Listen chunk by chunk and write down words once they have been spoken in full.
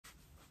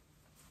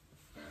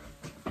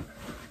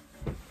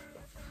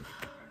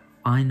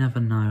I never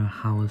know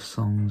how a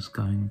song's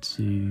going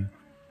to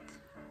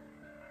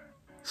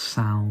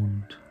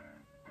sound,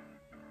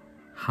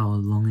 how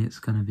long it's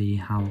going to be,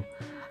 how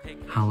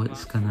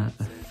it's going to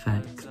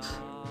affect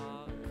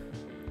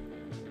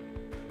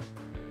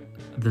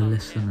the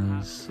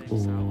listeners,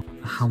 or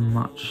how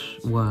much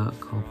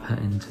work I'll put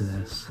into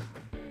this.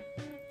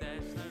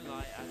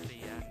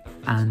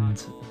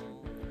 And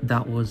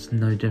that was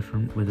no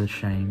different with A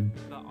Shame,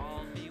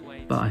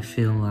 but I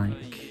feel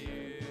like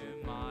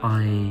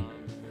I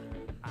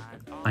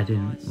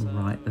didn't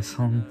write the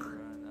song,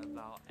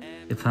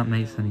 if that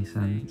makes any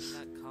sense.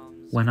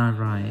 When I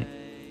write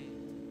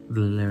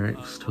the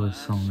lyrics to a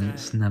song,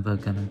 it's never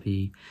gonna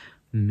be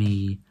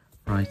me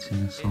writing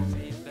a song.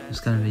 It's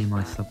gonna be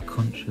my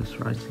subconscious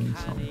writing a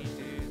song,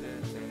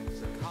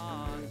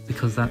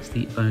 because that's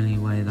the only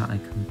way that I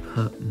can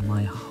put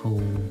my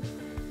whole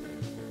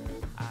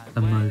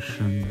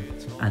emotion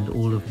and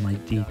all of my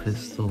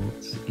deepest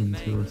thoughts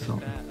into a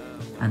song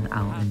and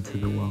out into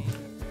the world.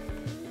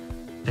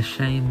 A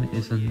Shame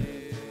isn't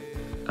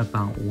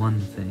about one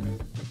thing,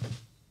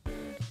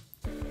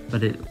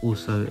 but it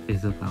also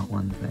is about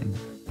one thing.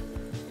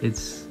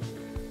 It's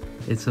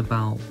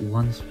about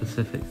one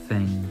specific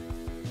thing,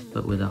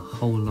 but with a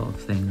whole lot of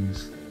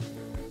things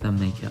that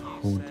make it a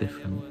whole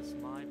different.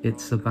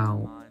 It's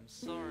about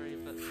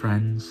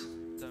friends,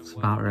 it's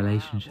about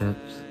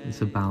relationships,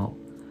 it's about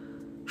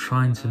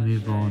trying to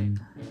move on,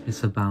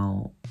 it's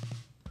about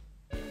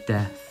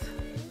death.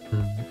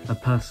 A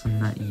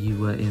person that you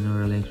were in a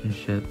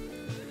relationship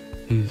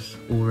who's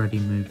already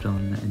moved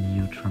on, and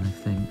you're trying to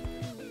think,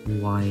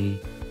 why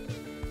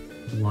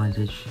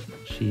did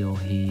she or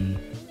he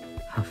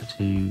have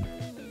to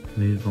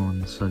move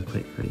on so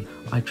quickly?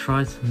 I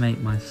try to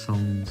make my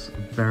songs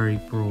very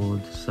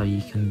broad so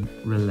you can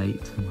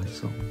relate to my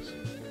songs.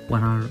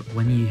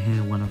 When you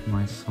hear one of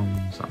my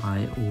songs,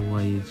 I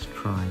always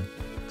try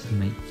to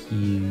make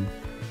you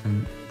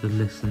and the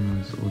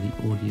listeners or the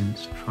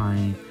audience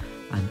try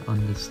and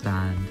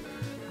understand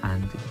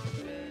and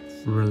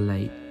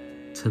relate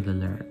to the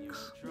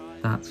lyrics.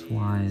 That's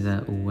why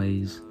they're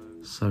always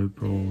so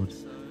broad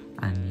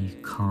and you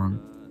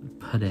can't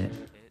put it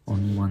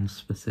on one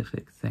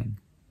specific thing.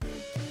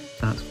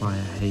 That's why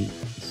I hate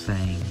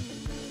saying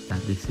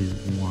that this is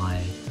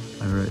why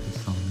I wrote the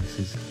song, this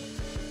is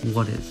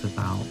what it's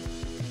about.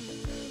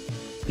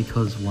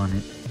 Because one,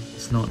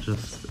 it's not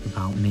just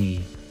about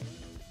me.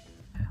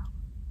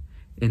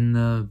 In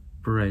the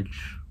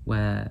bridge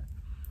where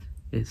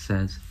it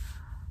says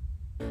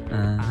it's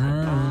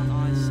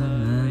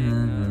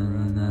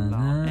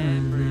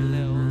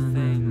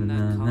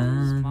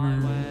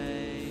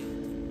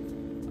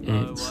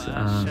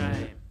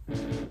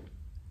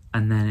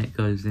and then it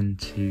goes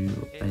into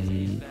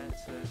a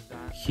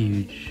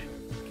huge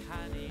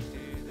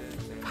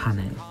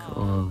panic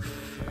of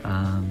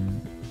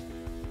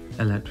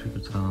electric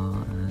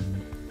guitar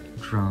and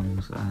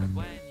drums and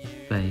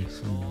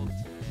bass and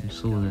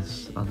just all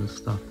this other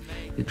stuff.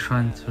 You're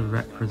trying to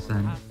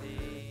represent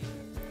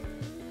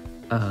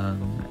a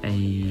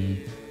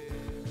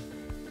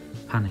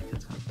panic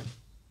attack.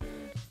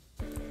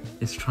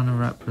 It's trying to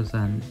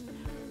represent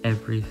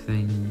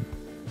everything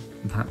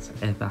that's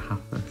ever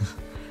happened,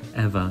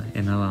 ever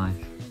in a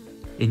life.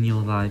 In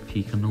your life,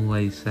 you can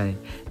always say,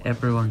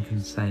 everyone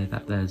can say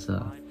that there's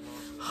a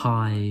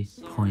high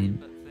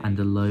point and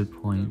a low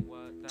point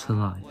to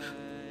life.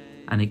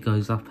 And it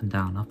goes up and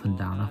down, up and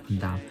down, up and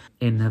down.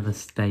 It never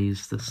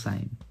stays the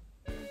same.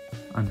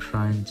 I'm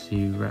trying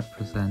to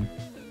represent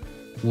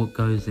what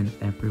goes in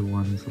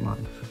everyone's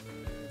life.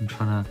 I'm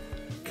trying to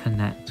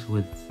connect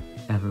with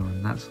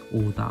everyone. That's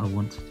all that I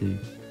want to do,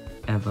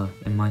 ever,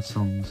 in my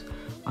songs.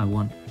 I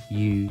want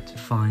you to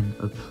find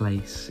a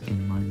place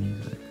in my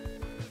music.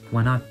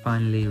 When I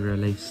finally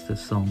release a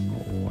song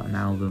or an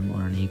album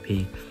or an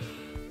EP,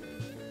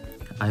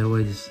 I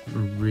always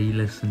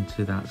re-listen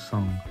to that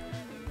song,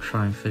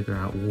 try and figure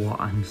out what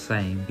I'm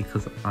saying,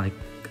 because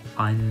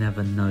I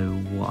never know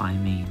what I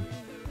mean.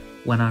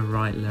 When I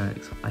write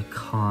lyrics, I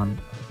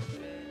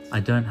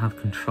don't have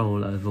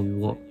control over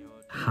what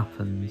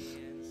happens.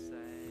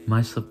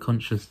 My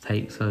subconscious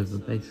takes over,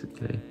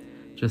 basically.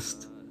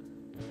 Just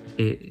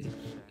it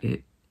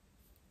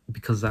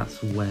because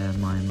that's where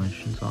my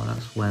emotions are,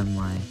 that's where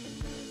my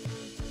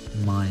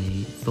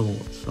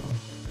thoughts are.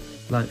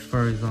 Like,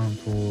 for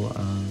example,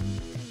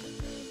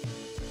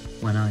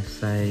 when I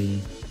say,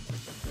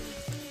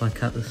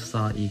 like at the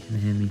start you can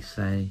hear me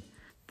say,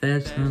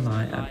 there's no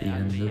light at the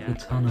end of the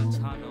tunnel,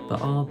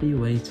 but I'll be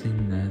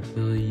waiting there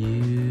for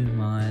you,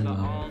 my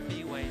love.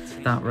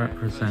 That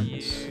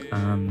represents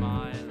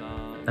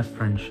a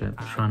friendship,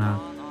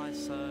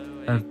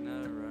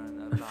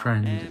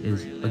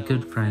 a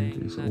good friend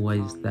is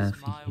always there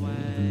for you,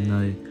 even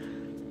though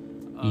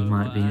you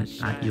might be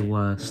at your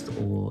worst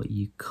or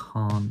you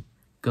can't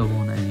go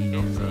on any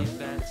longer.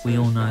 We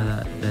all know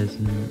that there's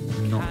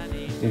not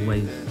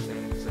always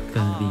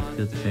going to be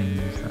good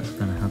things that's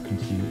going to happen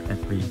to you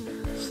every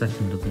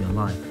second of your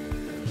life.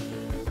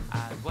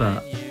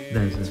 But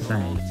there's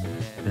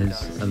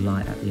a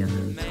light at the end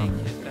of the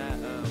tunnel.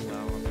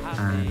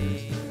 And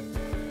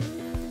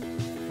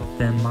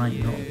there might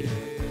not be.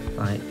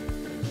 Like,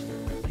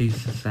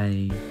 who's to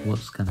say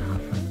what's gonna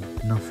happen?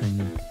 Nothing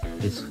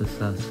is for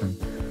certain.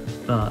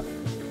 But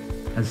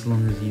as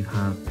long as you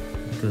have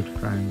good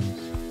friends,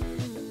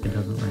 it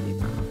doesn't really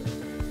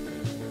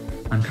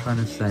matter. I'm trying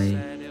to say,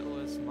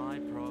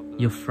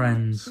 your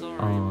friends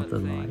are the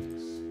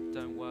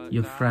light.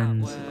 Your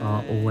friends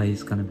are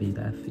always going to be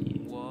there for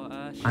you.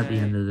 At the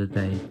end of the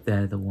day,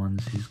 they're the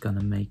ones who's going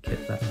to make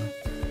it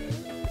better.